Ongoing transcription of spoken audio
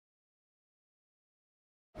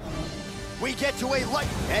We get to a light,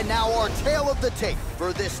 and now our tale of the tape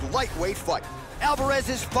for this lightweight fight. Alvarez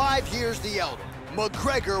is 5 years the elder.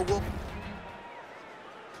 McGregor will...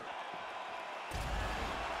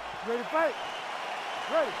 Ready to fight?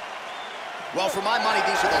 Ready. Well, for my money,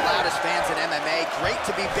 these are the loudest fans in MMA. Great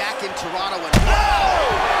to be back in Toronto and...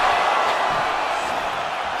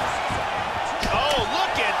 Oh,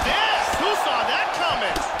 look at this! Who saw that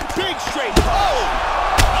coming? Big straight punch.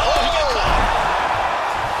 Oh, he got caught.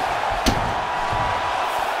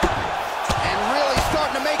 And really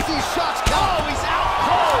starting to make these shots count. Oh, he's out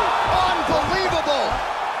cold. Unbelievable.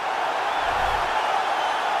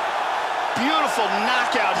 Beautiful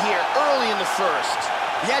knockout here early in the first.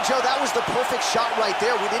 Yeah, Joe, that was the perfect shot right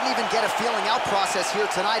there. We didn't even get a feeling out process here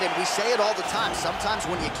tonight, and we say it all the time. Sometimes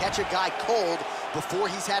when you catch a guy cold before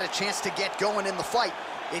he's had a chance to get going in the fight,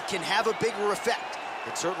 it can have a bigger effect.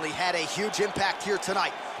 It certainly had a huge impact here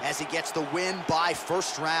tonight as he gets the win by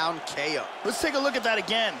first round KO. Let's take a look at that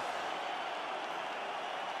again.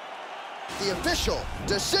 The official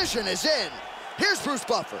decision is in. Here's Bruce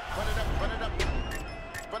Buffer. Run it up, run it up.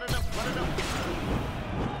 Run it up, run it up.